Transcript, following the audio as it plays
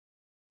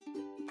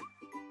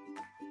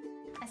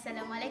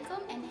Assalamualaikum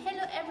and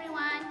hello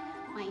everyone.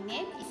 My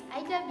name is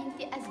AIDA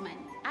binti AZMAN.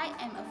 I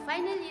am a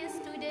final year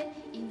student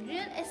in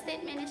Real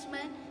Estate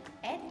Management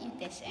at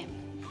UTHM.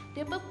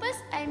 The purpose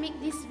I make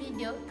this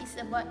video is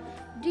about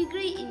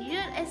degree in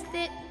Real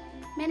Estate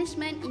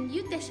Management in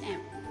UTHM.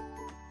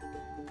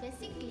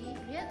 Basically,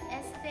 Real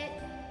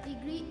Estate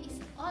degree is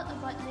all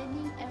about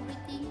learning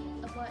everything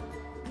about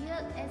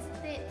real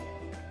estate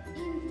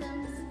in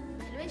terms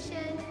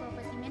valuation,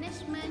 property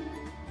management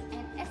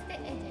and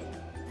estate agent.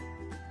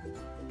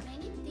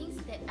 Many things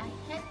that I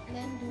had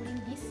learned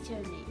during this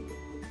journey.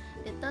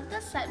 The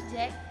total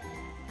subject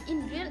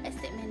in real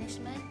estate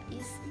management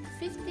is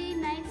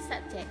 59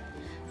 subjects,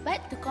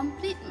 but to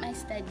complete my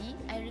study,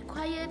 I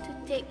require to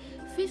take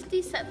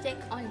 50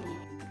 subjects only.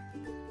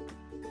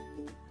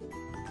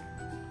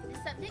 The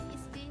subject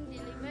is being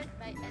delivered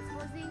by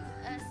exposing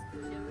us to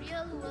the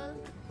real world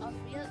of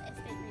real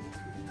estate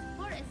management.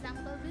 For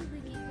example, we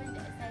will be given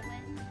the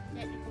assignment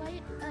that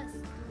required us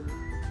to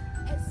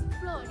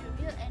explore the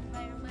real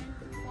environment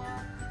for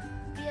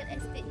real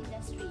estate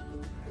industry,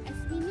 as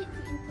we need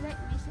to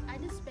interact with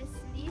other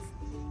specialists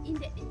in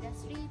that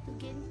industry to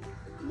gain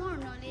more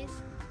knowledge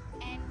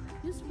and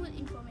useful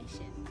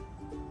information.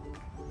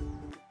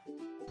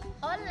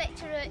 All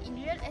lecturers in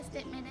real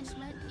estate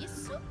management is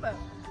super.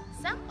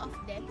 Some of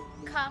them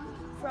come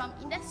from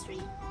industry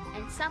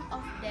and some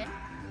of them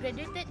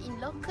graduated in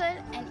local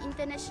and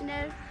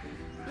international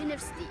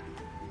university.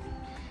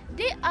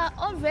 They are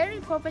all very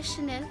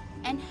professional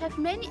and have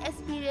many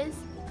experience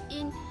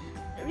in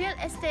real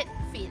estate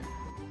field.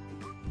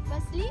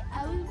 Firstly,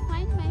 I will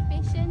find my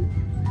passion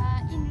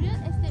in real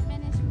estate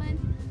management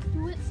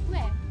towards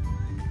where?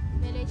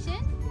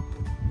 Valuation,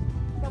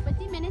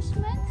 property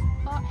management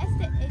or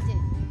estate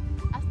agent.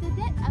 After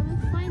that, I will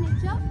find a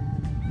job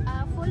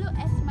follow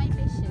as my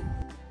passion.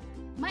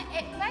 My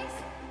advice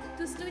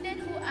to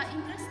students who are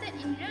interested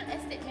in real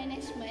estate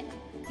management,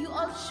 you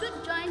all should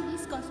join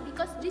this course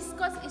because this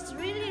course is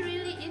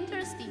really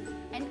interesting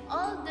and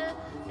all the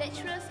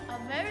lecturers are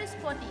very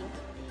supportive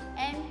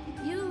and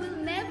you will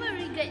never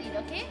regret it,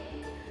 okay?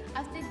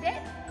 After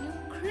that, you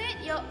create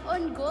your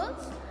own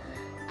goals,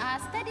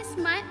 study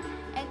smart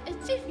and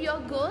achieve your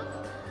goal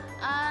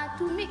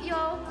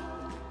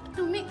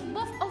to make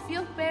both of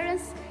your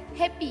parents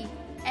happy,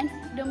 and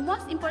the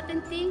most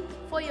important thing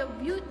for your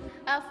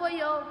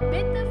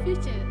better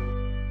future.